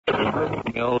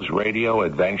Mills Radio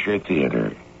Adventure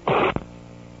Theater.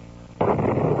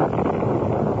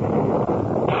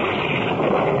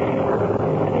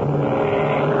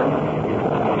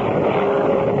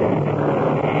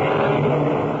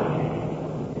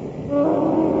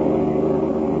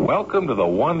 Welcome to the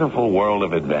wonderful world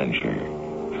of adventure.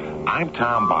 I'm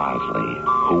Tom Bosley,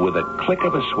 who with a click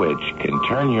of a switch can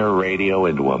turn your radio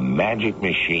into a magic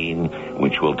machine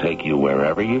which will take you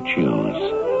wherever you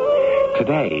choose.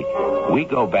 Today, we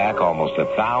go back almost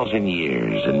 1,000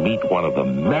 years and meet one of the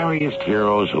merriest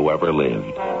heroes who ever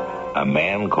lived, a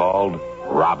man called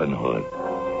Robin Hood.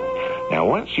 Now,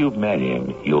 once you've met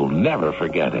him, you'll never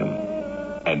forget him.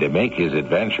 And to make his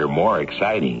adventure more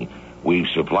exciting, we've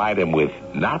supplied him with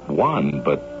not one,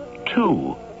 but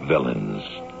 2 villains.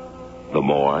 The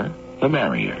more, the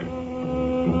merrier.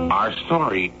 Our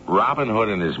story, Robin Hood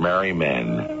and His Merry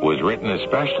Men, was written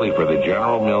especially for the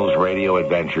General Mills Radio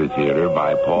Adventure Theater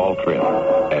by Paul Tripp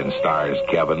and stars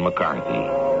Kevin McCarthy.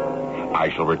 I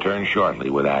shall return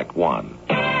shortly with Act 1.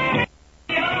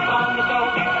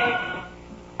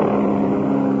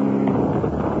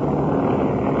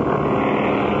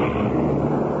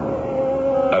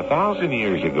 1,000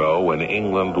 years ago, when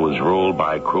England was ruled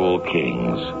by cruel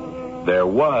kings, there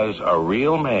was a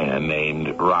real man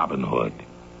named Robin Hood.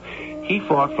 He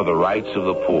fought for the rights of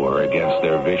the poor against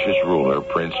their vicious ruler,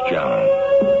 Prince John.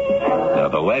 Now,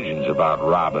 the legends about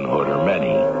Robin Hood are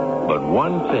many, but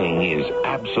one thing is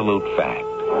absolute fact.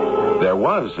 There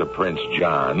was a Prince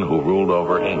John who ruled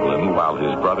over England while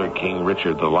his brother King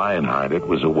Richard the Lionhearted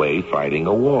was away fighting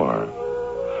a war.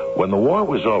 When the war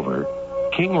was over,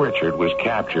 King Richard was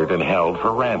captured and held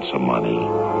for ransom money.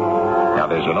 Now,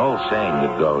 there's an old saying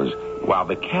that goes, while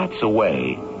the cat's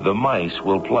away, the mice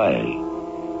will play.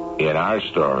 In our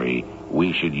story,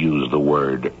 we should use the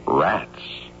word rats.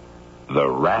 The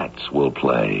rats will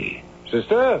play.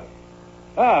 Sister?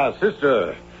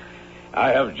 Sister.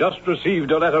 I have just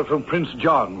received a letter from Prince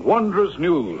John. Wondrous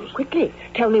news. Quickly,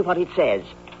 tell me what it says.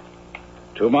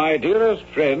 To my dearest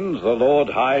friends, the Lord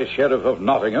High Sheriff of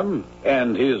Nottingham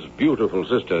and his beautiful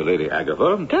sister, Lady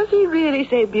Agatha. Does he really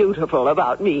say beautiful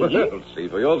about me? Well, see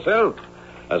for yourself.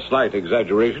 A slight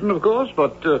exaggeration, of course,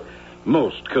 but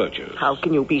most courteous. How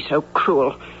can you be so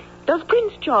cruel? Does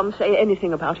Prince John say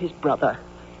anything about his brother?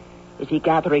 Is he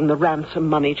gathering the ransom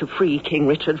money to free King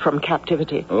Richard from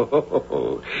captivity?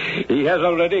 He has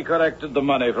already collected the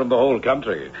money from the whole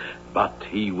country, but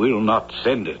he will not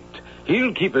send it.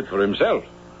 He'll keep it for himself.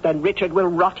 Then Richard will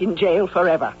rot in jail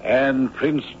forever. And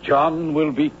Prince John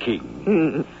will be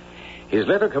king. His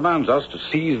letter commands us to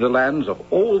seize the lands of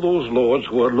all those lords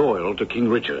who are loyal to King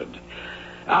Richard.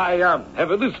 I have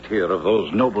a list here of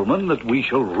those noblemen that we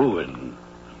shall ruin.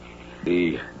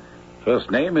 The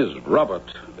first name is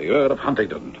Robert, the Earl of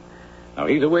Huntingdon. Now,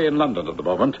 he's away in London at the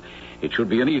moment. It should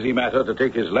be an easy matter to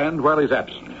take his land while he's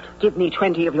absent. Give me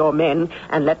 20 of your men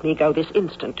and let me go this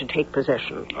instant to take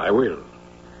possession. I will.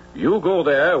 You go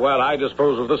there while I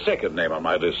dispose of the second name on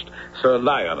my list, Sir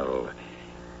Lionel.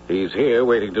 He's here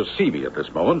waiting to see me at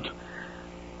this moment.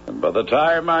 And by the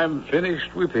time I'm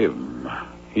finished with him,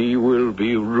 he will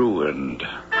be ruined.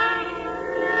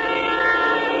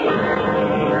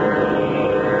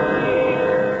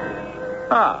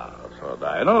 Sir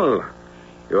Lionel,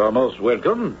 you are most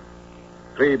welcome.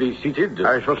 Pray be seated.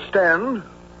 I shall stand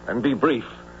and be brief.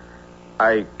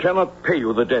 I cannot pay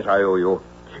you the debt I owe you.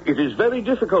 It is very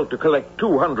difficult to collect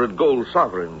 200 gold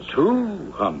sovereigns.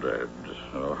 200?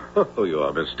 Oh, you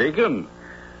are mistaken.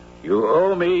 You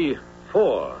owe me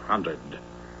 400.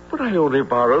 But I only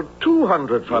borrowed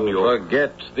 200 from you. You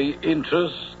forget the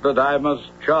interest that I must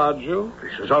charge you?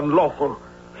 This is unlawful.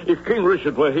 If King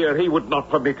Richard were here, he would not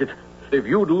permit it. If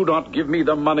you do not give me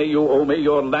the money you owe me,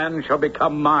 your land shall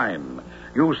become mine.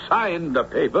 You signed the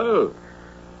paper.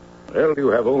 Well, you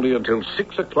have only until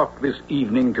 6 o'clock this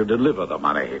evening to deliver the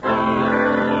money.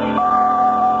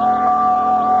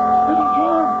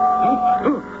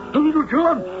 Little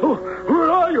John! Oh,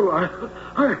 where are you?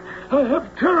 I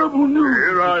have terrible news.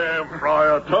 Here I am,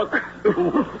 Friar Tuck.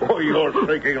 Oh, you're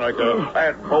shaking like a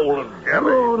fat bowl of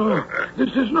jelly. Oh, no.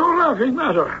 This is no laughing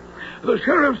matter. The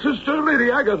sheriff's sister, Lady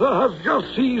Agatha, has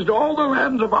just seized all the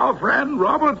lands of our friend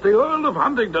Robert, the Earl of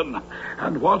Huntingdon.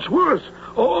 And what's worse,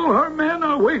 all her men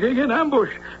are waiting in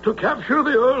ambush to capture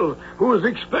the Earl, who is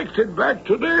expected back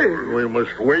today. We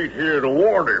must wait here to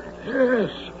warn him.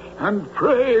 Yes, and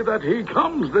pray that he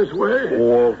comes this way.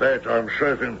 Oh, of that I'm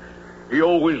certain. He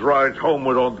always rides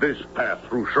homeward on this path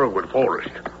through Sherwood Forest.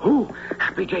 Oh,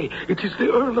 happy day. It is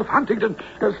the Earl of Huntingdon.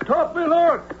 Stop, my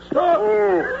lord. Stop.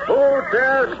 Who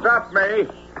dare stop me?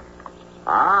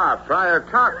 Friar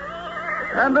Tuck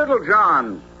and Little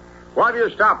John. Why do you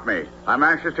stop me? I'm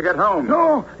anxious to get home.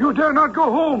 No, you dare not go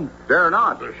home. Dare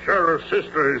not. The sheriff's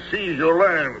sister has seized your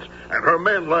lands, and her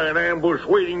men lie in ambush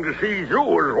waiting to seize you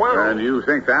as well. And you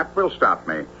think that will stop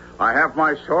me? I have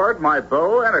my sword, my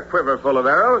bow, and a quiver full of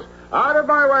arrows. Out of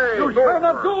my way! You shall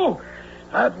not go.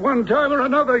 At one time or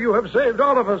another, you have saved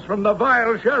all of us from the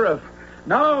vile sheriff.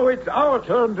 Now it's our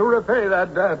turn to repay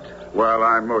that debt. Well,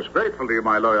 I'm most grateful to you,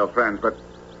 my loyal friends, but...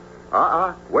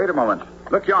 Wait a moment.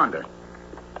 Look yonder.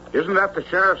 Isn't that the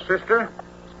sheriff's sister?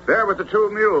 There with the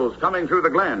 2 mules coming through the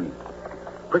glen.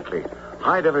 Quickly,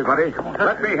 hide everybody.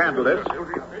 Let me handle this.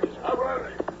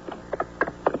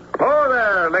 Oh,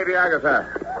 there, Lady Agatha.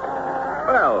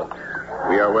 Well,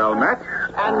 we are well met.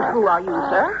 And who are you,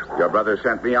 sir? Your brother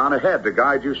sent me on ahead to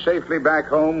guide you safely back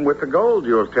home with the gold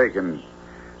you have taken.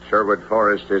 Sherwood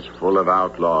Forest is full of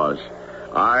outlaws.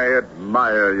 I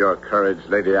admire your courage,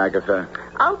 Lady Agatha.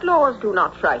 Outlaws do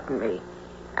not frighten me.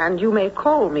 And you may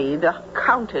call me the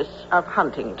Countess of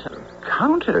Huntington.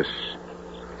 Countess?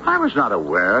 I was not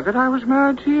aware that I was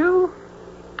married to you.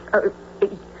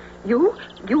 You?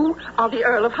 You are the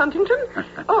Earl of Huntington?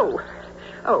 Oh,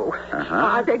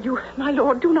 I beg you, my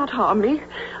lord, do not harm me.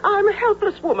 I'm a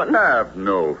helpless woman. Have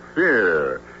no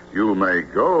fear. You may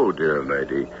go, dear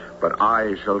lady, but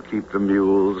I shall keep the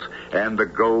mules and the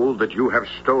gold that you have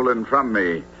stolen from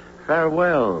me.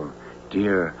 Farewell,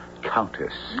 dear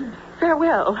Countess.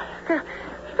 Farewell.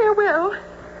 Farewell.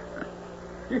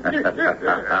 From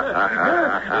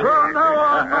now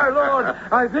on, my lord,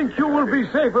 I think you will be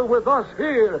safer with us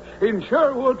here in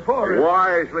Sherwood Forest.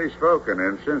 Wisely spoken,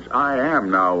 and since I am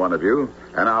now one of you,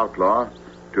 an outlaw,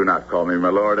 do not call me my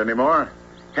lord anymore.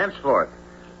 Henceforth,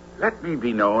 let me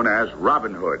be known as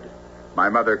Robin Hood. My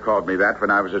mother called me that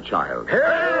when I was a child. Hey,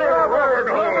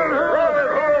 Robin Hood!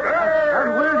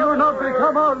 And will you not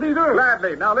become our leader?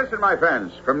 Gladly. Now listen, my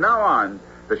friends. From now on,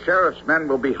 the sheriff's men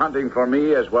will be hunting for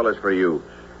me as well as for you.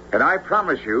 And I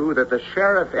promise you that the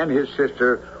sheriff and his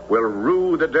sister will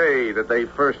rue the day that they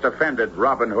first offended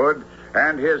Robin Hood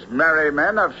and his merry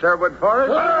men of Sherwood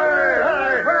Forest.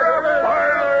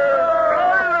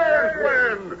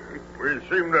 We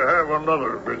seem to have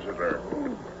another visitor.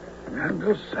 And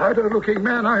a sadder-looking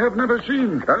man I have never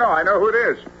seen. No, I know who it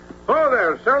is. Oh,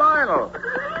 there, Sir Lionel.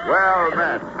 Well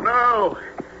met. No,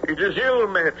 it is ill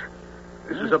met.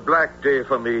 This is a black day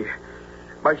for me.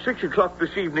 By 6 o'clock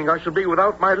this evening, I shall be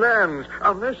without my lands,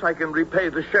 unless I can repay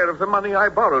the sheriff the money I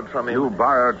borrowed from him. You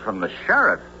borrowed from the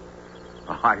sheriff?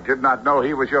 I did not know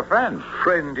he was your friend.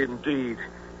 Friend, indeed.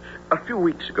 A few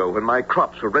weeks ago, when my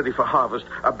crops were ready for harvest,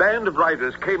 a band of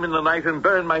riders came in the night and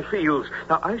burned my fields.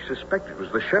 Now, I suspect it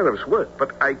was the sheriff's work,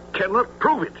 but I cannot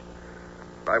prove it.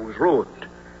 I was ruined.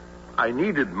 I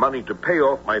needed money to pay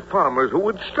off my farmers who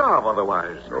would starve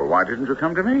otherwise. So why didn't you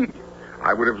come to me?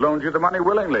 I would have loaned you the money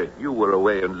willingly. You were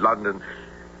away in London.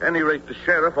 At any rate, the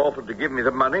sheriff offered to give me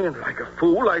the money, and like a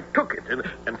fool, I took it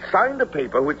and signed a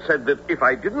paper which said that if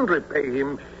I didn't repay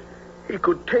him, he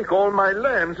could take all my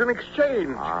lands in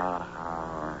exchange.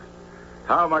 How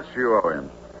much do you owe him?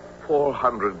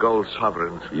 400 gold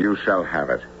sovereigns. You shall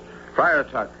have it. Friar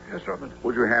Tuck. Yes, Robin.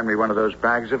 Would you hand me one of those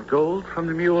bags of gold from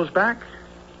the mule's back?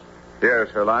 Here,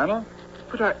 Sir Lionel.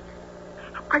 But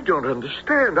I don't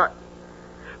understand.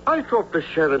 I thought the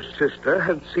sheriff's sister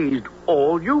had seized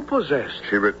all you possessed.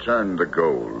 She returned the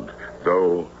gold,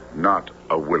 though not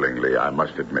willingly, I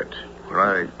must admit.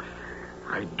 Right.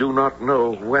 I do not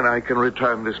know when I can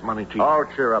return this money to you. Oh,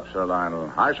 cheer up, Sir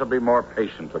Lionel. I shall be more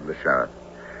patient with the sheriff.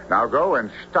 Now go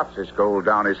and stuff this gold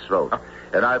down his throat.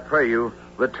 And I pray you,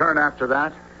 return after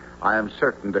that. I am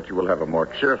certain that you will have a more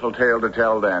cheerful tale to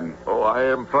tell then. Oh, I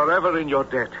am forever in your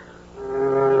debt.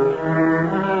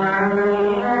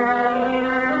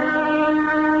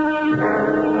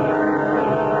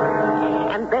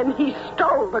 And then he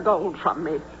stole the gold from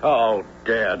me. How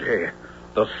dared he?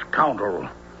 The scoundrel.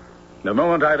 The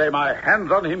moment I lay my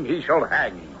hands on him, he shall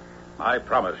hang. I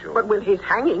promise you. But will his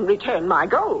hanging return my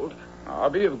gold? I'll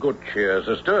be of good cheer,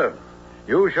 sister.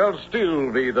 You shall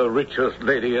still be the richest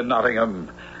lady in Nottingham.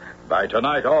 By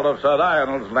tonight, all of Sir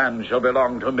Lionel's land shall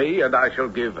belong to me, and I shall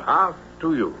give half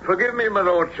to you. Forgive me, my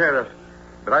Lord Sheriff,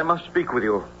 but I must speak with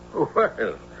you.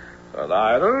 Well, Sir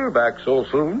Lionel, back so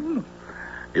soon?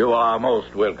 You are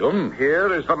most welcome.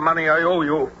 Here is the money I owe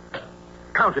you.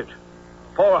 Count it.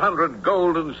 400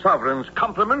 golden sovereigns,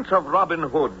 compliments of Robin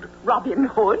Hood. Robin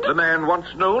Hood? The man once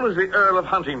known as the Earl of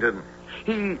Huntington.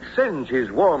 He sends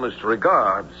his warmest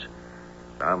regards.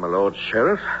 Now, my Lord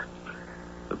Sheriff,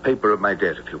 the paper of my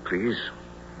debt, if you please.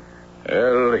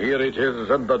 Well, here it is,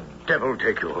 and the devil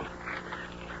take you.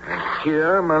 And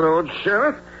here, my Lord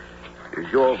Sheriff, is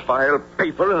your vile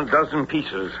paper in a dozen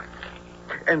pieces.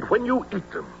 And when you eat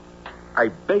them, I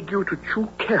beg you to chew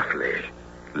carefully,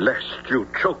 lest you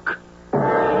choke.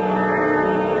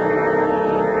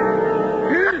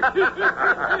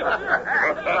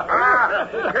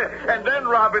 And then,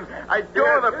 Robin, I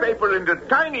tore the paper into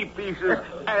tiny pieces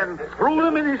and threw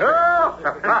them in his face.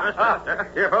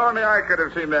 If only I could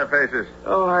have seen their faces.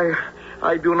 Oh,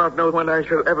 I do not know when I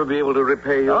shall ever be able to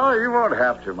repay you. Oh, you won't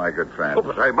have to, my good friend. Oh,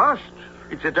 but I must.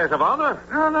 It's a debt of honor.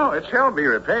 No, it shall be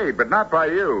repaid, but not by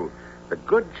you. The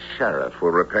good sheriff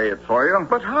will repay it for you.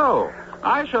 But how?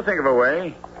 I shall think of a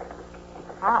way.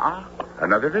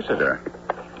 Another visitor.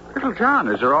 Little John,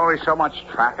 is there always so much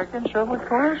traffic in Sherwood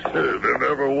Forest? There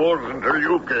never was until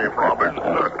you came, Robin.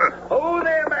 Oh,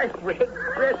 there, my friend,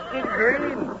 dressed in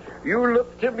green. You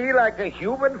look to me like a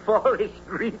human forest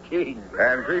greeting.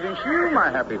 And greetings to you, my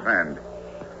happy friend.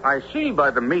 I see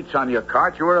by the meats on your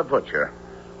cart you are a butcher.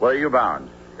 Where are you bound?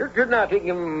 To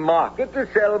Nottingham Market to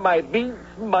sell my beef,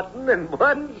 mutton, and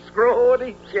one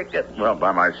scrawny chicken. Well,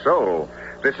 by my soul,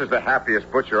 this is the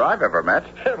happiest butcher I've ever met.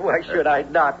 Why should I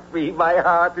not be? My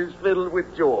heart is filled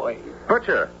with joy.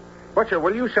 Butcher,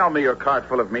 will you sell me your cart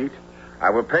full of meat? I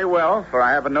will pay well, for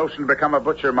I have a notion to become a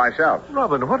butcher myself.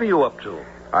 Robin, what are you up to?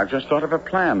 I've just thought of a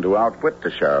plan to outwit the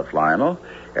sheriff, Lionel,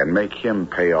 and make him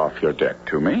pay off your debt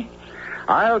to me.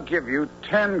 I'll give you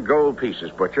 10 gold pieces,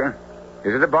 butcher.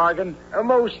 Is it a bargain? A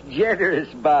most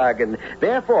generous bargain.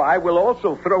 Therefore, I will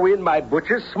also throw in my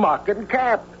butcher's smock and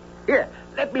cap. Here,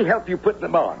 let me help you put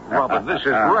them on. Robin, this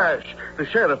is rash. The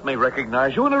sheriff may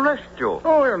recognize you and arrest you.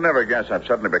 Oh, he'll never guess I've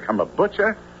suddenly become a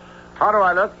butcher. How do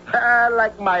I look?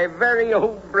 Like my very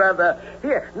own brother.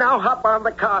 Here, now hop on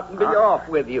the cart and be off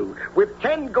with you. With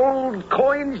 10 gold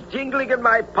coins jingling in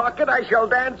my pocket, I shall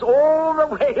dance all the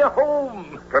way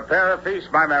home. Prepare a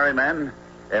feast, my merry men.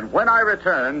 And when I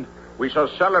return, we shall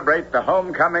celebrate the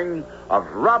homecoming of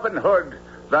Robin Hood,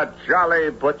 the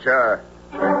Jolly Butcher.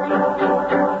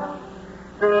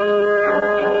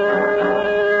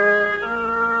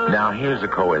 Now, here's a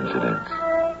coincidence.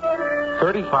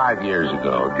 35 years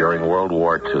ago, during World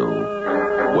War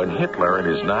II, when Hitler and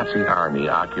his Nazi army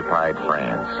occupied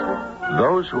France,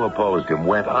 those who opposed him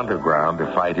went underground to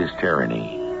fight his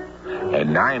tyranny.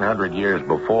 And 900 years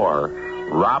before,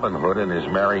 Robin Hood and his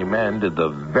merry men did the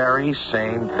very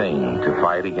same thing to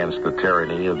fight against the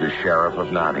tyranny of the Sheriff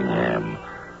of Nottingham.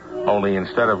 Only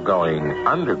instead of going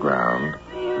underground,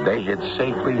 they hid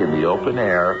safely in the open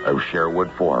air of Sherwood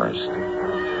Forest.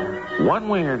 One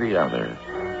way or the other,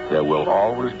 there will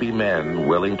always be men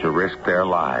willing to risk their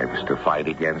lives to fight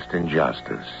against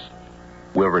injustice.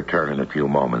 We'll return in a few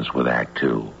moments with Act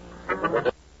Two.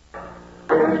 The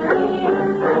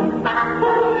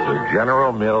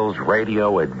General Mills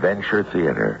Radio Adventure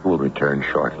Theater will return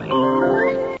shortly.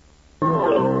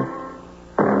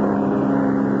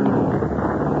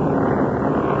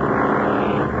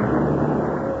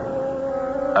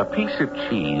 A piece of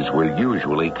cheese will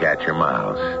usually catch a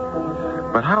mouse.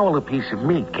 But how will a piece of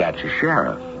meat catch a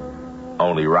sheriff?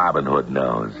 Only Robin Hood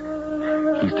knows.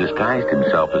 He's disguised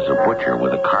himself as a butcher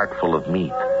with a cart full of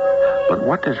meat. But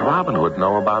what does Robin Hood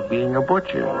know about being a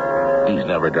butcher? He's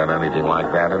never done anything like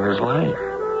that in his life.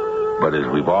 But as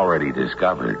we've already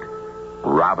discovered,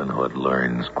 Robin Hood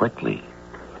learns quickly.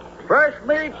 Fresh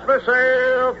meats for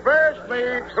sale, fresh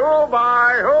meats. Who'll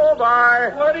buy, who'll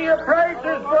buy? What are your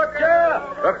prices, butcher?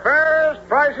 The fairest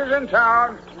prices in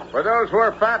town. For those who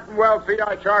are fat and wealthy,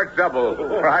 I charge double,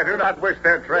 for I do not wish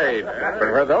their trade. But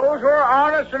for those who are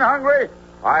honest and hungry,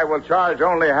 I will charge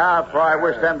only half, for I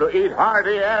wish them to eat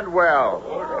hearty and well.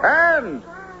 And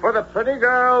for the pretty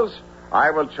girls,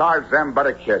 I will charge them but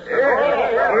a kiss. You'll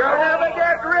never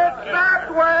get rich that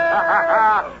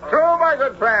way. True, my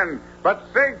good friend. But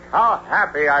think how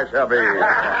happy I shall be. Here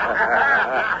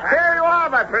you are,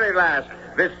 my pretty lass.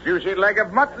 This juicy leg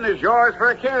of mutton is yours for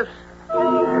a kiss.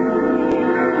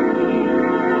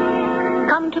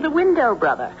 Come to the window,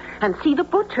 brother, and see the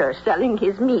butcher selling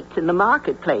his meats in the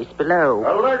marketplace below.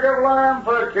 A leg of lamb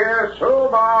for a kiss. Who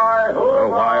buy?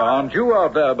 Why aren't you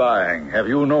out there buying? Have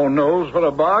you no nose for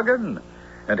a bargain?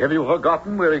 And have you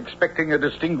forgotten we're expecting a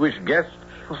distinguished guest,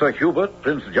 Sir Hubert,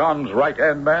 Prince John's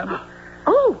right-hand man?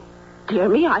 Oh, dear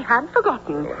me, I had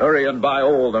forgotten. Well, hurry and buy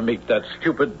all the meat that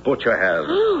stupid butcher has.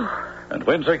 And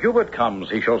when Sir Hubert comes,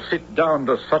 he shall sit down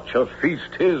to such a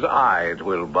feast his eyes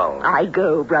will bulge. I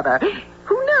go, brother.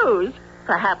 Who knows?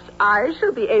 Perhaps I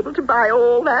shall be able to buy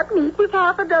all that meat with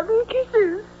half a dozen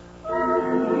kisses.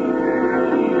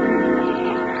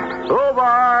 Who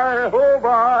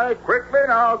buy? Quickly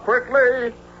now,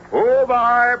 quickly. Who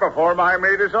buy before my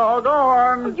meat is all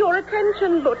gone? Your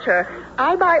attention, butcher.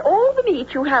 I buy all the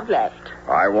meat you have left.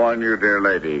 I warn you, dear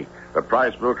lady, the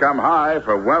price will come high.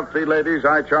 For wealthy ladies,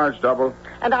 I charge double.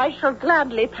 and I shall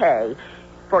gladly pay.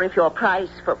 For if your price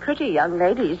for pretty young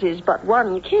ladies is but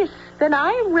one kiss, then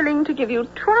I am willing to give you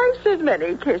twice as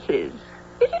many kisses.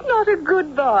 Is it not a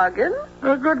good bargain?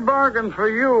 A good bargain for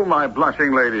you, my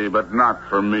blushing lady, but not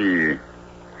for me.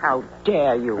 How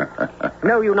dare you?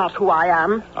 Know you not who I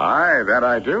am? Aye, that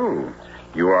I do.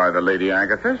 You are the Lady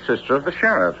Agatha, sister of the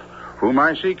sheriff, whom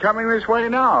I see coming this way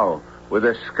now, with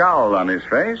a scowl on his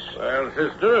face. Well,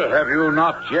 sister, have you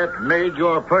not yet made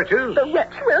your purchase? The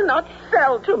wretch will not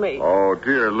sell to me. Oh,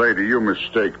 dear lady, you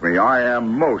mistake me. I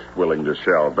am most willing to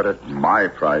sell, but at my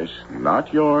price,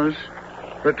 not yours.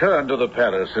 Return to the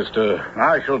palace, sister.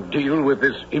 I shall deal with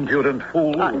this impudent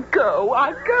fool. I go.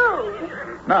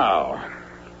 Now,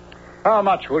 how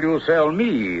much will you sell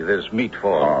me this meat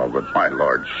for? Oh, but my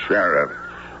lord sheriff,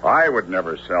 I would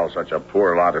never sell such a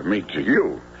poor lot of meat to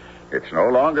you. It's no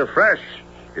longer fresh.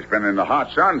 It's been in the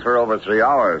hot sun for over 3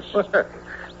 hours.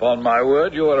 Upon my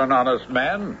word, you are an honest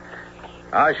man.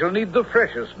 I shall need the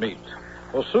freshest meat,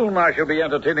 for soon I shall be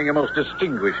entertaining a most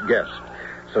distinguished guest,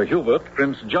 Sir Hubert,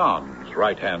 Prince John's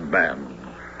right-hand man.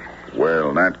 Well,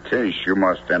 in that case, you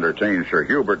must entertain Sir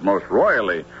Hubert most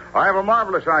royally. I have a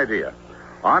marvelous idea.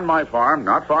 On my farm,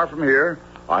 not far from here,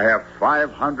 I have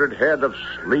 500 head of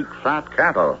sleek, fat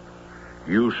cattle.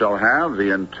 You shall have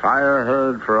the entire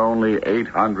herd for only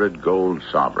 800 gold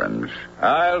sovereigns.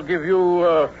 I'll give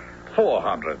you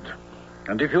 400.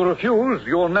 And if you refuse,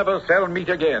 you'll never sell meat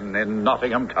again in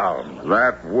Nottingham town.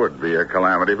 That would be a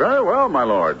calamity. Very well, my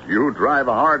lord. You drive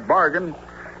a hard bargain.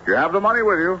 You have the money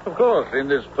with you. Of course, in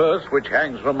this purse which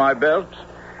hangs from my belt.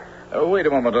 Wait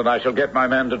a moment, and I shall get my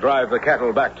men to drive the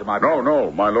cattle back to my... No,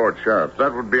 my lord sheriff.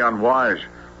 That would be unwise.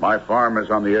 My farm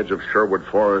is on the edge of Sherwood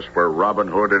Forest, where Robin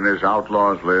Hood and his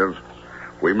outlaws live.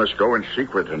 We must go in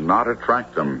secret and not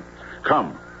attract them.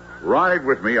 Come, ride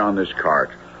with me on this cart.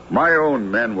 My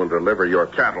own men will deliver your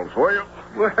cattle for you.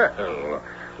 Well,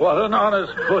 what an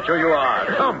honest butcher you are.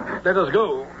 Come, let us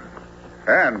go.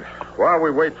 And while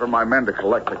we wait for my men to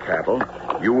collect the cattle,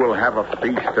 you will have a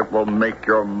feast that will make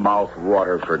your mouth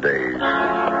water for days.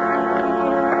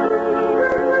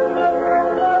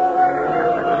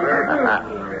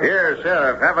 Here,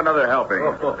 Sheriff, have another helping.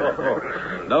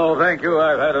 No, thank you.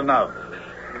 I've had enough.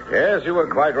 Yes, you were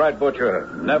quite right, Butcher.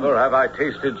 Never have I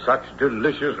tasted such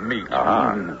delicious meat.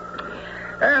 And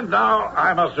now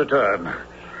I must return.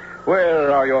 Where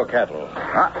are your cattle?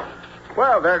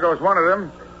 Well, there goes one of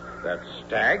them. That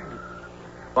stag?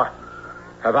 What?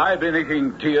 Have I been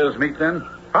eating deer's meat, then?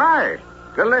 Aye.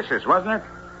 Delicious, wasn't it?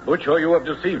 Butcher, you have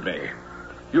deceived me.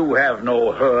 You have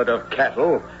no herd of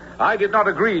cattle. I did not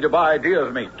agree to buy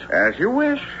deer's meat. As you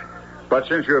wish. But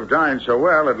since you have dined so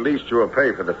well, at least you will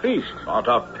pay for the feast. Not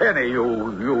a penny,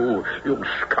 you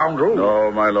scoundrel.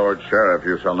 No, my lord sheriff,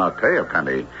 you shall not pay a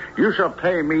penny. You shall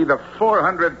pay me the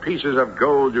 400 pieces of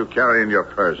gold you carry in your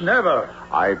purse. Never.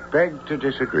 I beg to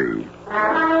disagree.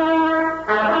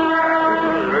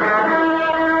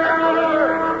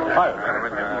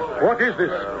 What is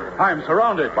this? I'm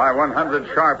surrounded. By 100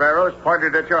 sharp arrows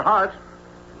pointed at your heart.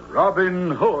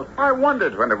 Robin Hood. I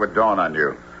wondered when it would dawn on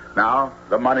you. Now,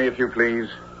 the money, if you please.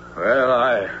 Well,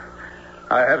 I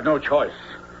have no choice.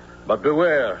 But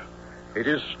beware. It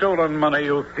is stolen money,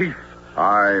 you thief.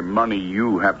 Money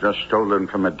you have just stolen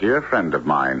from a dear friend of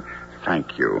mine.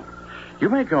 Thank you. You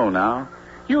may go now.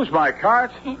 Use my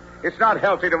cart. It's not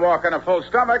healthy to walk on a full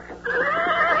stomach.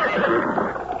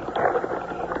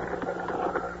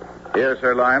 Here,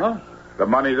 Sir Lionel. The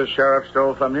money the sheriff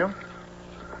stole from you.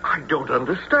 I don't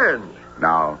understand.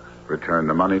 Now, return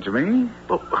the money to me.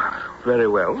 Oh, very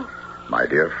well. My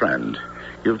dear friend,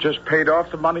 you've just paid off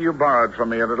the money you borrowed from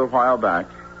me a little while back.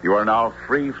 You are now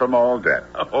free from all debt.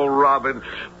 Oh, Robin,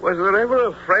 was there ever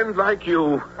a friend like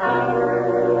you?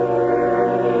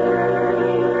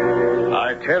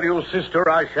 I tell you, sister,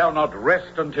 I shall not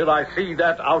rest until I see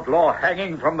that outlaw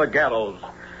hanging from the gallows.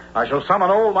 I shall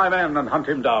summon all my men and hunt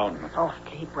him down.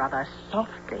 Softly, brother,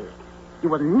 softly. You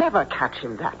will never catch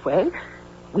him that way.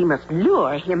 We must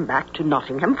lure him back to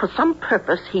Nottingham for some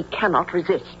purpose he cannot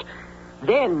resist.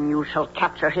 Then you shall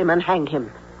capture him and hang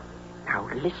him. Now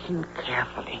listen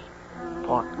carefully,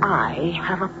 for I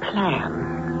have a plan.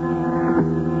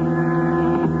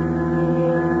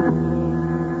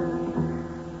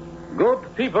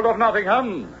 Good people of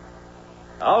Nottingham,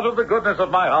 out of the goodness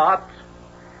of my heart,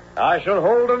 I shall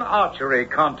hold an archery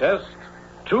contest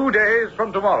 2 days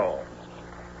from tomorrow.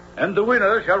 And the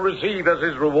winner shall receive as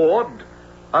his reward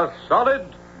a solid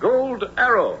gold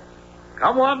arrow.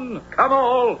 Come one, come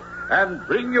all, and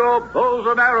bring your bows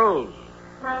and arrows.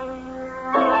 I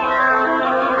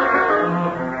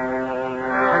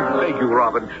beg you,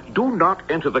 Robin, do not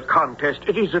enter the contest.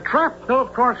 It is a trap. No,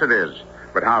 of course it is.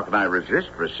 But how can I resist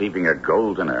receiving a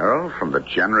golden arrow from the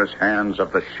generous hands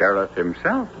of the sheriff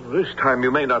himself? This time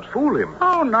you may not fool him.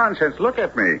 Oh, nonsense. Look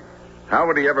at me. How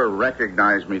would he ever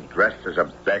recognize me dressed as a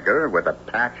beggar with a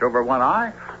patch over one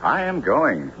eye? I am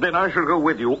going. Then I shall go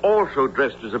with you, also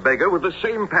dressed as a beggar with the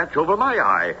same patch over my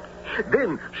eye.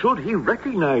 Then, should he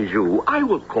recognize you, I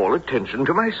will call attention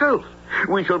to myself.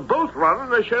 We shall both run,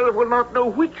 and the sheriff will not know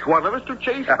which one of us to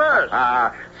chase first.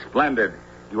 Splendid.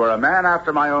 You are a man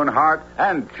after my own heart,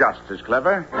 and just as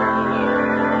clever.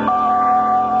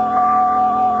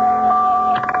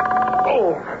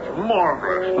 Oh, that's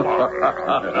marvelous.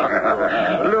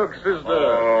 Look, sister.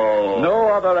 No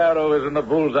other arrow is in the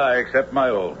bullseye except my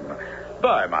own.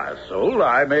 By my soul,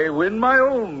 I may win my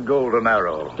own golden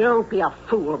arrow. Don't be a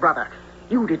fool, brother.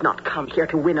 You did not come here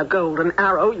to win a golden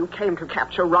arrow. You came to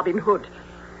capture Robin Hood.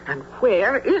 And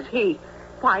where is he?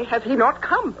 Why has he not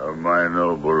come? My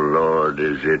noble lord,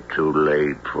 is it too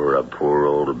late for a poor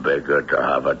old beggar to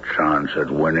have a chance at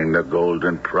winning the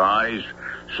golden prize?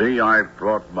 See, I've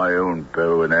brought my own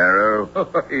bow and arrow.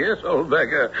 Yes, old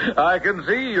beggar. I can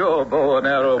see your bow and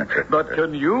arrow, but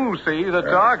can you see the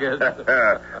target?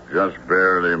 Just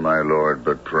barely, my lord,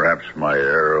 but perhaps my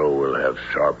arrow will have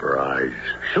sharper eyes.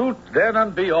 Shoot then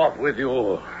and be off with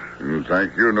you.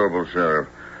 Thank you, noble sheriff.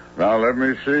 Now let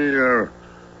me see,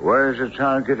 where's the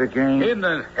target again? In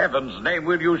the heaven's name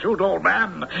will you shoot, old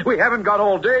man? We haven't got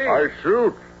all day. I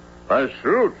shoot. I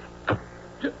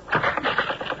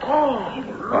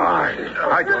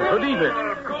don't believe it.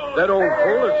 That old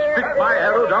fool has spit my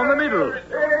arrow down the middle.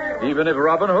 Even if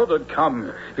Robin Hood had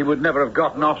come, he would never have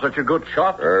gotten off such a good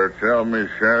shot. Tell me,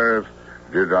 Sheriff,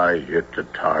 did I hit the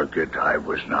target? I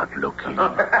was not looking.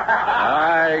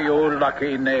 Aye, you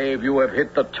lucky knave. You have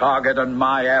hit the target and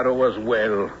my arrow as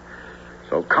well.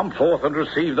 So come forth and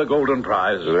receive the golden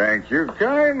prize. Thank you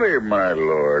kindly, my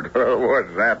lord. Was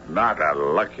that not a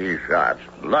lucky shot?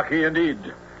 Lucky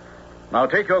indeed. Now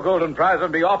take your golden prize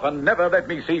and be off and never let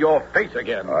me see your face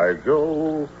again. I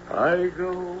go.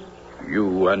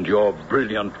 You and your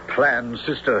brilliant plan,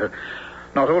 sister.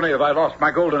 Not only have I lost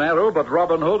my golden arrow, but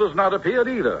Robin Hood has not appeared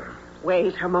either.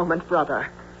 Wait a moment, brother.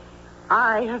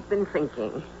 I have been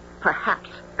thinking. Perhaps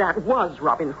that was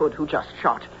Robin Hood who just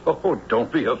shot. Oh, don't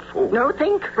be a fool. No,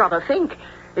 think, brother, think.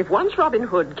 If once Robin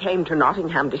Hood came to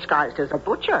Nottingham disguised as a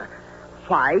butcher,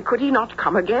 why could he not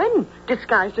come again,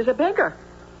 disguised as a beggar?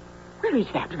 Where is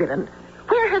that villain?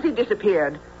 Where has he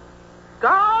disappeared?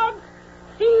 Guards,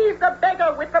 seize the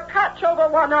beggar with the patch over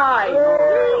one eye.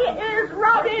 He is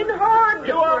Robin Hood.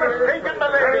 You are mistaken, my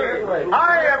lady.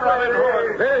 I am Robin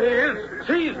Hood. There he is.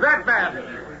 Seize that man.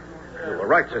 You were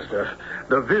right, sister.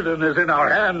 The villain is in our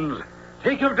hands.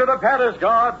 Take him to the palace,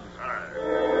 guards.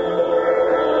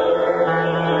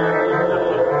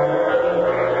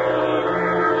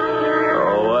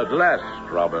 Oh, at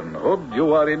last, Robin Hood,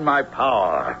 you are in my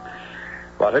power.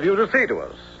 What have you to say to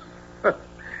us?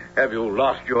 Have you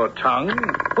lost your tongue?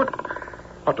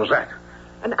 What was that?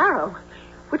 An arrow,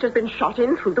 which has been shot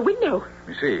in through the window. Let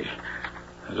me see.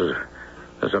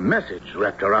 There's a message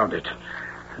wrapped around it.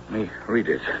 Let me read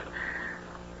it.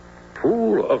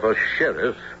 Fool of a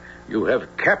sheriff, you have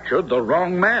captured the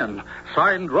wrong man.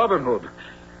 Signed, Robin Hood.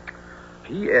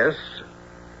 P.S.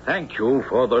 Thank you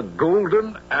for the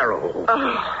golden arrow.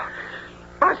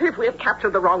 But if we have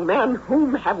captured the wrong man,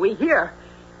 whom have we here?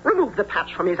 Remove the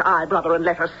patch from his eye, brother, and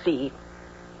let us see.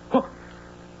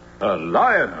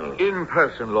 Lionel. In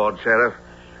person, Lord Sheriff.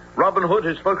 Robin Hood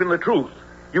has spoken the truth.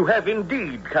 You have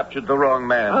indeed captured the wrong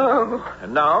man. Oh.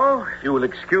 And now, if you will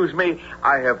excuse me,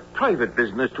 I have private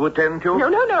business to attend to.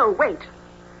 No, wait.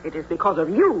 It is because of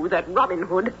you that Robin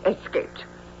Hood escaped.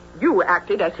 You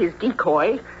acted as his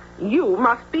decoy. You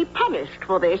must be punished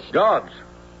for this. Guards,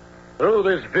 throw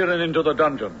this villain into the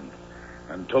dungeon.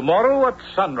 And tomorrow at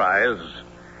sunrise,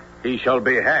 he shall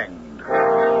be hanged.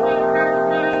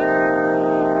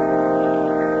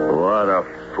 What a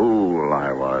fool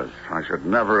I was. I should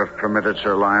never have permitted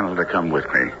Sir Lionel to come with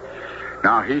me.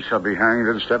 Now he shall be hanged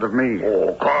instead of me.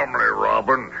 Oh, calmly,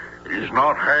 Robin. He's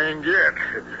not hanged yet.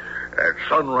 At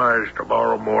sunrise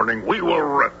tomorrow morning, we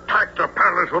will attack the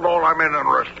palace with all our men and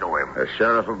rescue him. The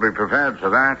sheriff will be prepared for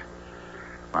that.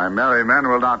 My merry men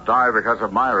will not die because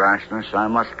of my rashness. I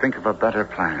must think of a better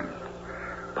plan.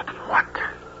 But what?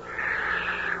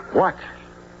 What?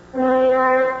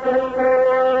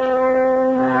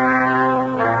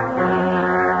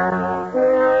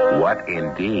 What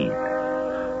indeed?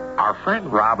 Our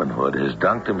friend Robin Hood has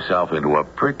dunked himself into a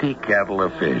pretty kettle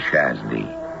of fish, hasn't he?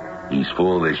 He's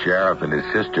fooled the sheriff and his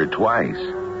sister twice.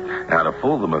 Now, to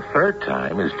fool them a third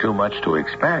time is too much to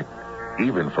expect,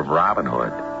 even from Robin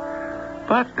Hood.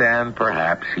 But then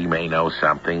perhaps he may know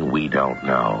something we don't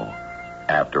know.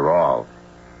 After all,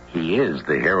 he is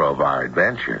the hero of our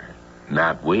adventure,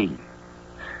 not we.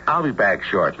 I'll be back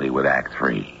shortly with Act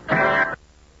 3. The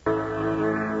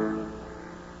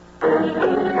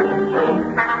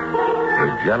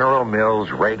General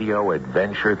Mills Radio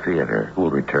Adventure Theater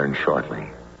will return shortly.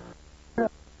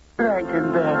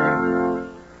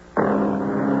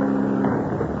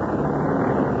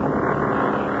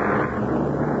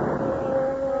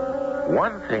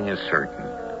 One thing is certain.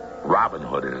 Robin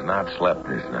Hood has not slept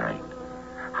this night.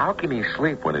 How can he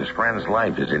sleep when his friend's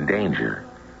life is in danger?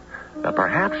 Now,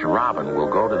 perhaps Robin will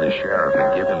go to the sheriff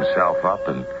and give himself up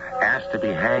and ask to be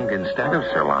hanged instead of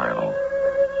Sir Lionel.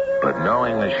 But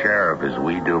knowing the sheriff as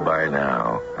we do by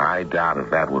now, I doubt if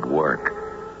that would work.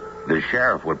 The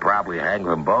sheriff would probably hang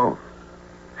them both.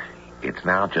 It's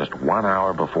now just 1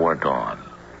 hour before dawn.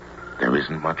 There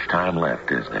isn't much time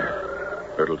left, is there?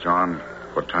 Little John,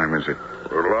 what time is it?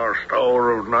 The last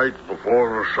hour of night before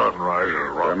the sun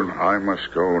rises, Robin. Then I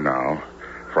must go now.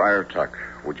 Friar Tuck,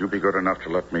 would you be good enough to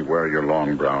let me wear your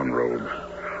long brown robe?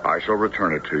 I shall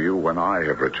return it to you when I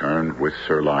have returned with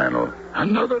Sir Lionel.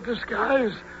 Another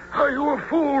disguise? Are you a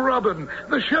fool, Robin?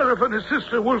 The sheriff and his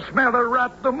sister will smell a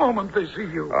rat the moment they see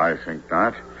you. I think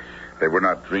not. They would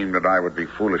not dream that I would be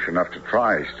foolish enough to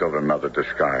try still another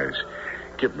disguise.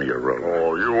 Give me your robe.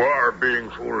 Oh, you are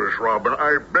being foolish, Robin.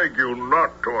 I beg you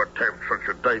not to attempt such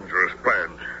a dangerous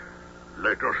plan.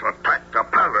 Let us attack the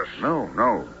palace.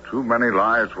 No. Too many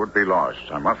lives would be lost.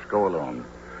 I must go alone.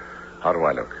 How do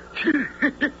I look?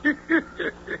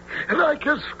 Like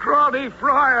a scrawny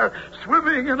friar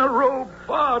swimming in a robe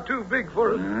far too big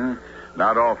for him.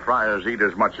 Not all friars eat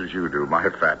as much as you do, my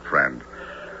fat friend.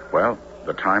 Well,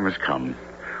 the time has come.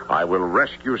 I will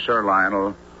rescue Sir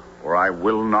Lionel, or I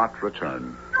will not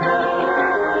return.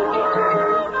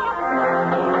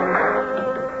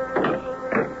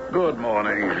 Good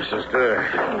morning, sister.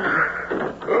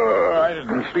 Oh, I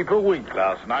didn't sleep a wink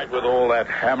last night with all that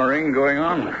hammering going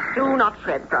on. Do not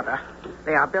fret, brother.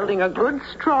 They are building a good,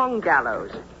 strong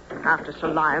gallows. After Sir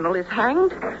Lionel is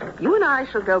hanged, you and I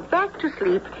shall go back to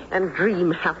sleep and dream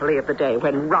happily of the day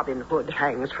when Robin Hood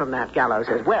hangs from that gallows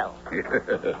as well.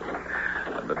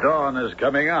 And the dawn is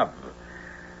coming up.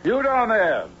 You down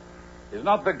there, is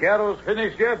not the gallows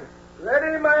finished yet?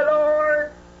 Ready, my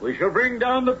lord. We shall bring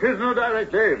down the prisoner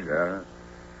directly.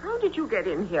 How did you get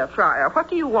in here, Friar? What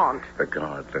do you want? The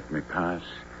guard let me pass.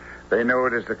 They know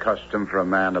it is the custom for a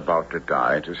man about to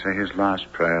die to say his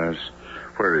last prayers.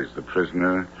 Where is the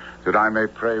prisoner, that I may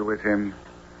pray with him?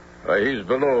 He's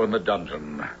below in the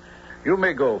dungeon. You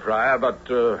may go, Friar, but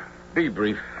be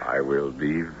brief. I will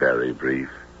be very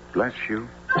brief. Bless you.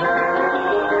 Good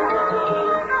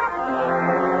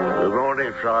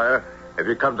morning, Friar. Have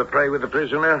you come to pray with the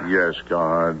prisoner? Yes,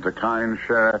 guard. The kind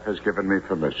sheriff has given me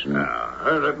permission.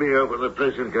 Let me open the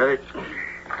prison gates.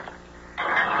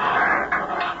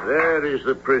 There is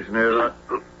the prisoner.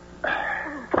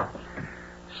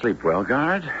 Sleep well,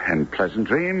 guard, and pleasant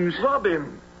dreams.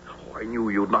 Robin! Oh, I knew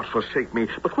you'd not forsake me.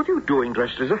 But what are you doing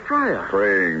dressed as a friar?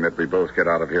 Praying that we both get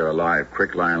out of here alive.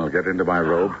 Quick, Lionel, get into my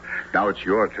robe. Now it's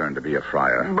your turn to be a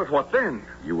friar. But what then?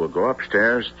 You will go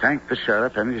upstairs, thank the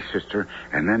sheriff and his sister,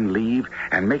 and then leave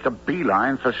and make a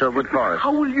beeline for Sherwood Forest.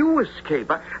 How will you escape?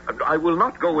 I will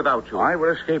not go without you. I will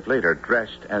escape later,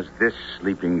 dressed as this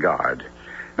sleeping guard.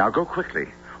 Now go quickly.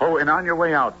 Oh, and on your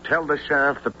way out, tell the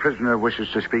sheriff the prisoner wishes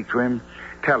to speak to him.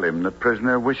 Tell him the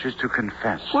prisoner wishes to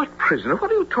confess. What prisoner?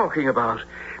 What are you talking about?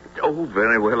 Oh,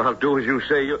 very well. I'll do as you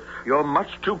say. You're much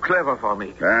too clever for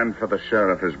me. And for the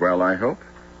sheriff as well, I hope.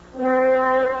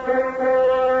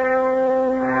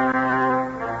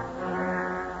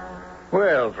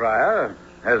 Well, Friar,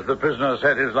 has the prisoner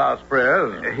said his last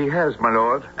prayers? He has, my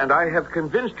lord. And I have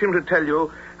convinced him to tell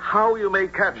you how you may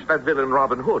catch that villain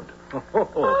Robin Hood.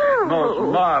 Most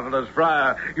marvelous,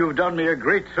 Friar. You've done me a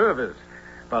great service.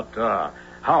 But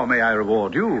how may I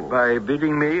reward you? By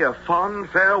bidding me a fond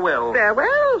farewell.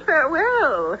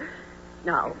 Farewell.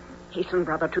 Now, hasten,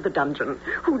 brother, to the dungeon.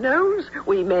 Who knows?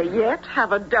 We may yet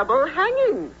have a double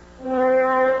hanging.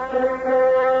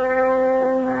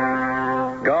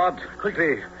 Guard,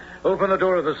 quickly, open the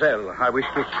door of the cell. I wish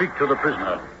to speak to the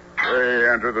prisoner. Pray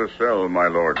enter the cell, my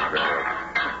lord sheriff.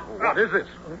 What is this?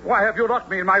 Why have you locked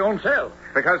me in my own cell?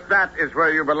 Because that is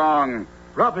where you belong.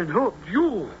 Robin Hood,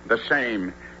 you. The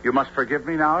same. You must forgive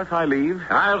me now if I leave.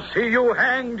 I'll see you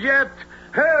hanged yet.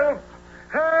 Help!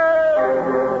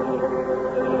 Help!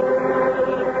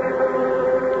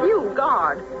 You,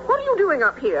 guard, what are you doing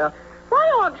up here? Why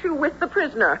aren't you with the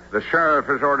prisoner? The sheriff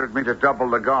has ordered me to double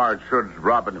the guard should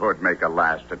Robin Hood make a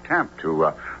last attempt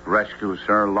to rescue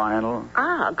Sir Lionel.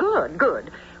 Ah,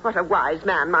 good. What a wise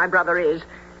man my brother is.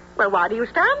 Well, why do you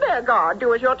stand there, guard?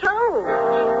 Do as you're told.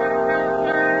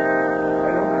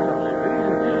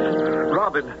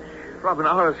 Robin,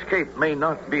 our escape may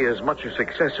not be as much a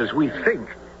success as we think.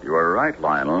 You are right,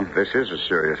 Lionel. This is a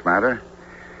serious matter.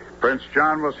 Prince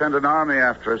John will send an army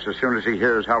after us as soon as he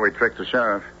hears how we tricked the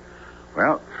sheriff.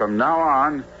 Well, from now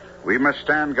on, we must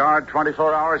stand guard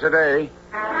 24 hours a day.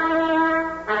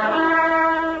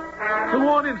 The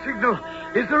warning signal.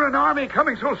 Is there an army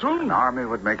coming so soon? An army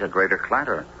would make a greater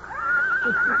clatter.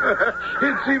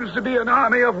 It seems to be an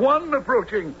army of one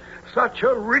approaching. Such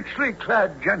a richly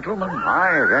clad gentleman.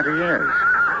 Aye, that he is.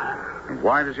 And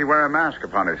why does he wear a mask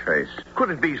upon his face?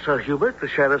 Could it be Sir Hubert, the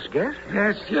sheriff's guest?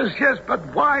 Yes, but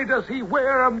why does he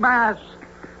wear a mask?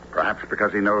 Perhaps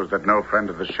because he knows that no friend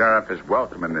of the sheriff is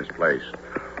welcome in this place.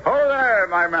 Ho there,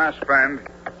 my masked friend.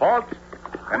 Halt,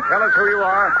 and tell us who you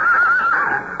are.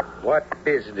 What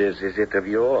business is it of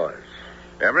yours?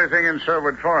 Everything in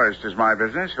Sherwood Forest is my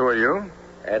business. Who are you?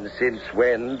 And since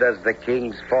when does the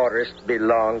king's forest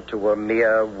belong to a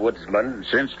mere woodsman?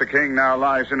 Since the king now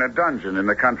lies in a dungeon in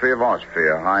the country of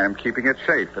Austria, I am keeping it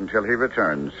safe until he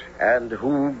returns. And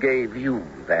who gave you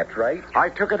that right? I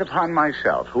took it upon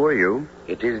myself. Who are you?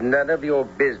 It is none of your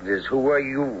business. Who are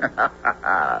you?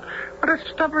 What a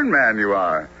stubborn man you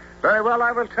are. Very well,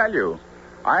 I will tell you.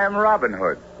 I am Robin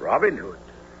Hood. Robin Hood?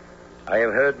 I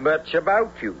have heard much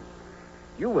about you.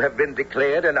 You have been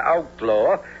declared an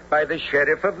outlaw by the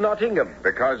Sheriff of Nottingham.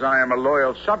 Because I am a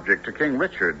loyal subject to King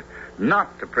Richard,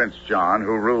 not to Prince John,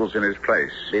 who rules in his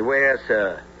place. Beware,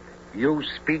 sir. You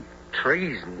speak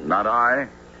treason. Not I.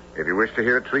 If you wish to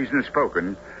hear treason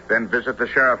spoken, then visit the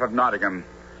Sheriff of Nottingham.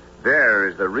 There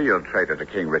is the real traitor to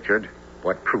King Richard.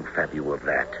 What proof have you of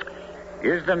that?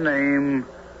 Is the name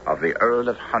of the Earl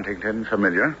of Huntington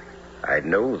familiar? I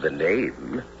know the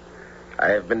name.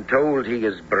 I have been told he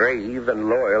is brave and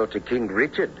loyal to King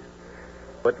Richard.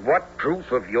 But what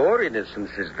proof of your innocence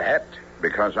is that?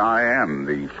 Because I am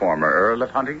the former Earl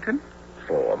of Huntington.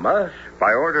 Former?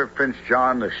 By order of Prince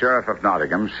John, the Sheriff of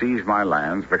Nottingham seized my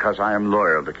lands because I am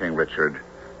loyal to King Richard.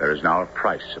 There is now a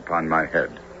price upon my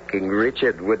head. King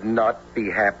Richard would not be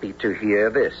happy to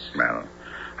hear this. Well,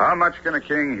 how much can a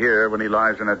king hear when he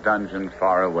lies in a dungeon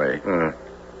far away?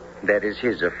 That is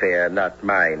his affair, not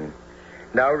mine.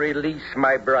 Now release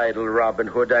my bridle, Robin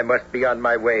Hood. I must be on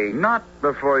my way. Not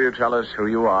before you tell us who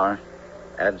you are.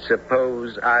 And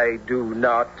suppose I do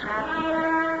not?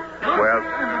 Well,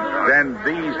 then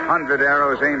these 100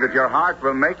 arrows aimed at your heart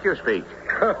will make you speak.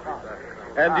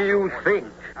 And do you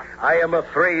think I am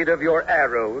afraid of your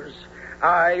arrows?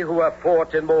 I, who have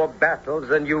fought in more battles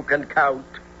than you can count.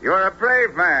 You're a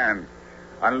brave man.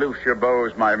 Unloose your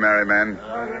bows, my merry men.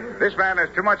 This man has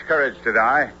too much courage to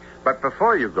die. But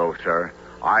before you go, sir,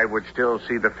 I would still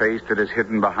see the face that is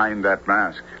hidden behind that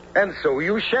mask. And so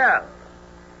you shall.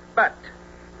 But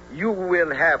you will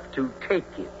have to take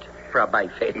it from my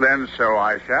face. Then so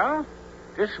I shall.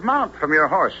 Dismount from your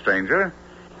horse, stranger,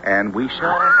 and we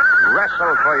shall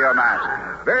wrestle for your mask.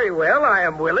 Very well, I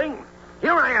am willing.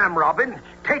 Here I am, Robin.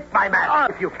 Take my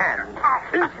mask if you can.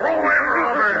 Here for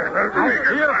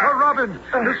Robin.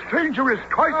 The stranger is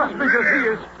twice as big as he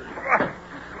is.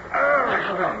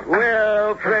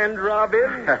 Well, friend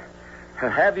Robin,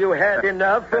 have you had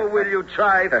enough, or will you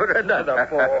try for another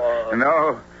fall?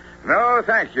 No,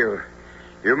 thank you.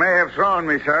 You may have thrown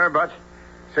me, sir, but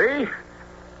see,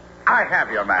 I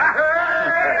have your mask.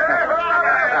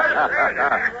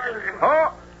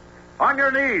 Oh, on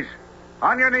your knees.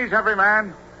 On your knees, every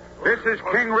man. This is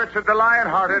King Richard the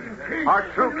Lion-Hearted, our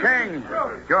true king.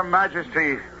 Your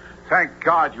Majesty, thank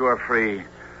God you are free.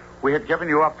 We had given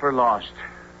you up for lost.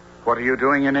 What are you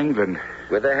doing in England?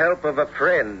 With the help of a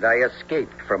friend, I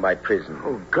escaped from my prison.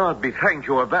 Oh, God be thanked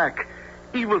you are back.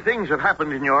 Evil things have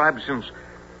happened in your absence.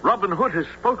 Robin Hood has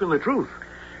spoken the truth.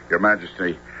 Your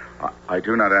Majesty, I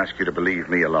do not ask you to believe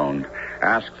me alone.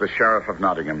 Ask the Sheriff of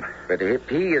Nottingham. But if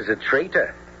he is a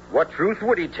traitor, what truth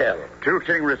would he tell? To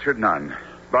King Richard, none.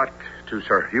 But to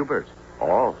Sir Hubert,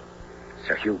 all.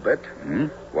 Sir Hubert?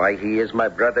 Why, he is my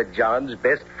brother John's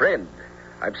best friend.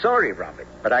 I'm sorry, Robin,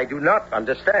 but I do not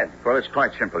understand. Well, it's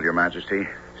quite simple, Your Majesty.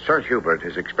 Sir Hubert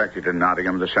is expected in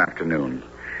Nottingham this afternoon.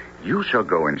 You shall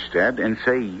go instead and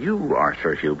say you are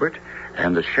Sir Hubert,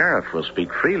 and the sheriff will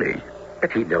speak freely.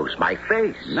 But he knows my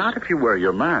face. Not if you wear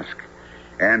your mask.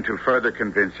 And to further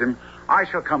convince him, I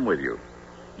shall come with you.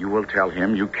 You will tell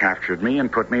him you captured me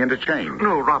and put me into chains.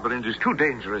 No, Robin, it is too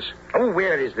dangerous. Oh,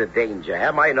 where is the danger?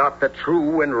 Am I not the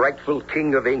true and rightful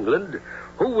king of England?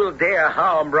 Who will dare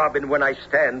harm Robin when I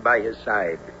stand by his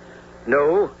side?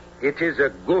 No, it is a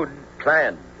good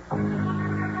plan.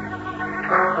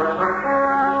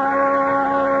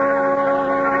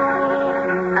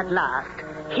 At last,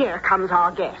 here comes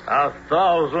our guest.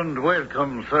 1,000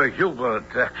 welcome, Sir Hubert.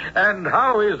 And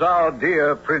how is our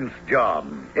dear Prince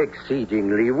John?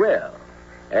 Exceedingly well.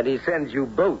 And he sends you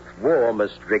both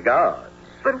warmest regards.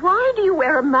 But why do you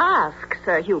wear a mask,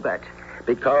 Sir Hubert?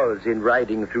 Because in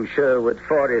riding through Sherwood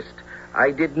Forest,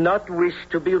 I did not wish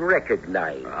to be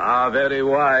recognized. Ah, very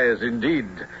wise indeed.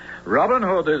 Robin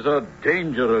Hood is a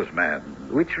dangerous man.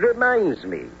 Which reminds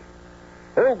me.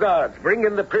 Oh, guards, bring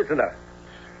in the prisoner.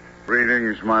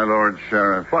 Greetings, my Lord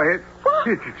Sheriff. Why, What?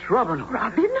 it's Robin Hood.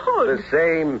 Robin Hood. The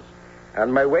same.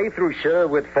 On my way through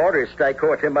Sherwood Forest, I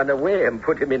caught him unaware and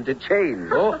put him into chains.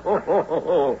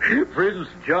 Oh, Prince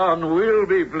John will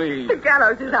be pleased. The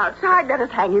gallows is outside. Let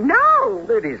us hang him now.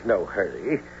 There is no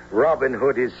hurry. Robin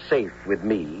Hood is safe with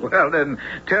me. Well, then,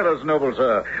 tell us, noble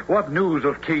sir, what news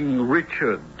of King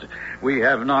Richard? We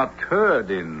have not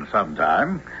heard in some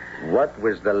time. What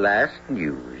was the last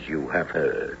news you have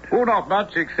heard? Oh, not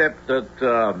much, except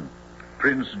that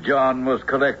Prince John was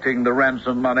collecting the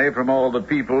ransom money from all the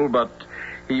people, but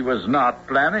he was not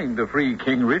planning to free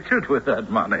King Richard with that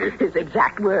money. His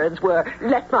exact words were,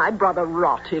 let my brother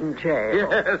rot in jail.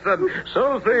 Yes, and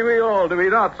so say we all, do we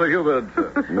not, Sir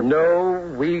Hubert?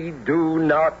 No, we do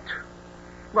not.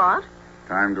 What?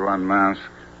 Time to unmask,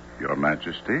 Your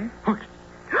Majesty.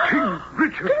 King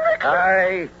Richard.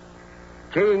 I,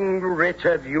 King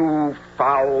Richard, you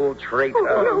foul traitor.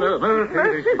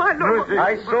 Mercy, my lord.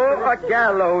 I saw a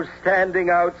gallows standing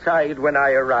outside when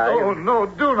I arrived. Oh, no,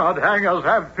 do not hang us.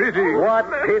 Have pity. What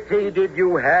pity did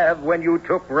you have when you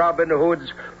took Robin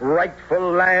Hood's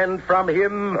rightful land from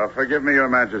him? Forgive me, Your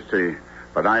Majesty,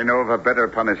 but I know of a better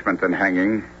punishment than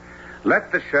hanging.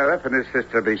 Let the sheriff and his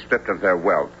sister be stripped of their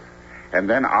wealth, and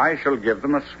then I shall give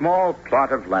them a small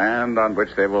plot of land on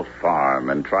which they will farm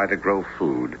and try to grow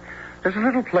food. There's a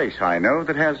little place I know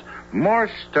that has more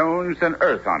stones than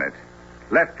earth on it.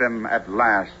 Let them, at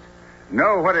last,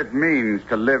 know what it means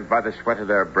to live by the sweat of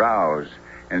their brows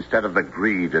instead of the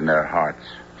greed in their hearts.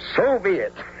 So be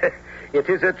it. It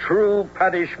is a true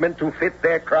punishment to fit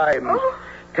their crimes. Oh.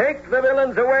 Take the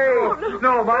villains away.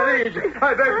 No, my liege.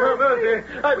 I beg for mercy.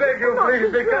 I beg you,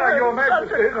 please, declare Your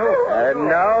Majesty. No. And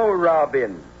now,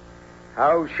 Robin,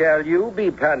 how shall you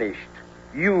be punished?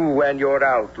 You and your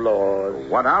outlaws.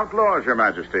 What outlaws, Your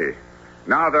Majesty?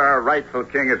 Now that our rightful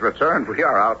king has returned, we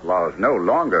are outlaws no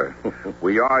longer.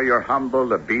 We are your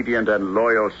humble, obedient, and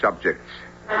loyal subjects.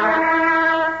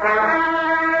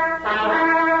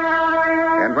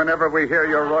 And whenever we hear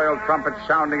your royal trumpet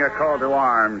sounding a call to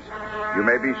arms, you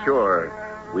may be sure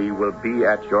we will be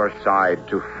at your side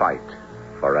to fight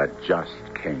for a just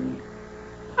king.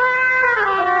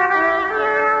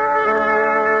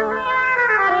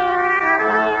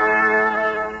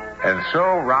 And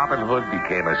so Robin Hood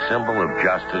became a symbol of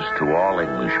justice to all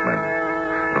Englishmen.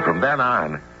 And from then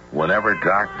on, whenever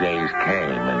dark days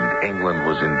came and England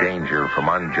was in danger from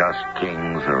unjust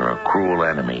kings or a cruel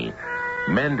enemy,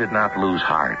 men did not lose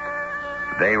heart.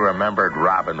 They remembered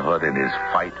Robin Hood and his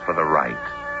fight for the right.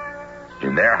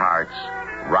 In their hearts,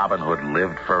 Robin Hood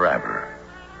lived forever.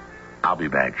 I'll be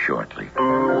back shortly.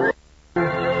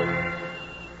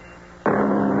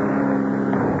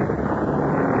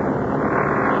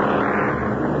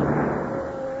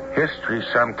 History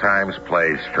sometimes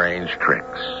plays strange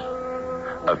tricks.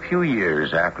 A few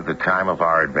years after the time of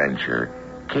our adventure,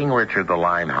 King Richard the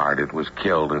Lionhearted was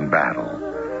killed in battle,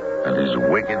 and his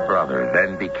wicked brother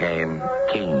then became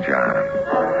King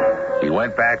John. He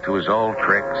went back to his old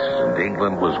tricks, and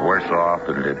England was worse off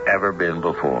than it had ever been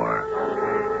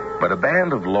before. But a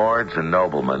band of lords and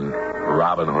noblemen,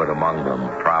 Robin Hood among them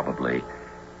probably,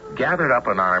 gathered up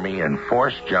an army and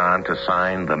forced John to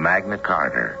sign the Magna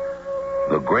Carta,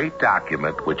 the great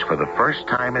document which for the first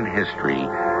time in history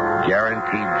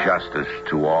guaranteed justice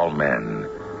to all men.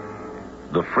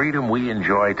 The freedom we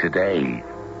enjoy today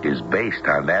is based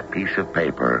on that piece of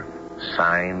paper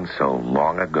signed so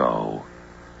long ago.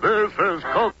 This is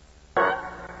Coke.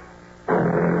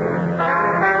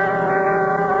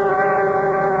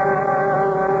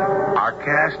 Our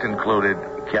cast included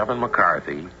Kevin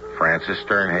McCarthy, Francis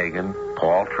Sternhagen,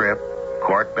 Paul Tripp,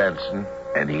 Court Benson,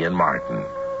 and Ian Martin.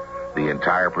 The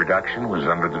entire production was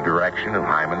under the direction of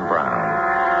Hyman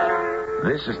Brown.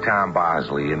 This is Tom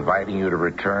Bosley inviting you to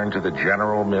return to the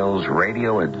General Mills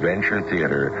Radio Adventure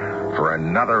Theater for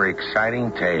another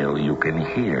exciting tale you can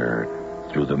hear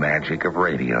through the magic of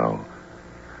radio.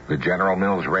 The General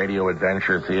Mills Radio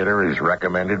Adventure Theater is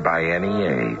recommended by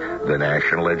NEA, the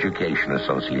National Education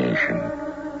Association.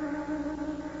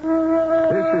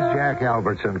 Mark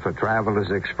Albertson for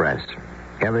Travelers Express.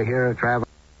 Ever hear of Travel?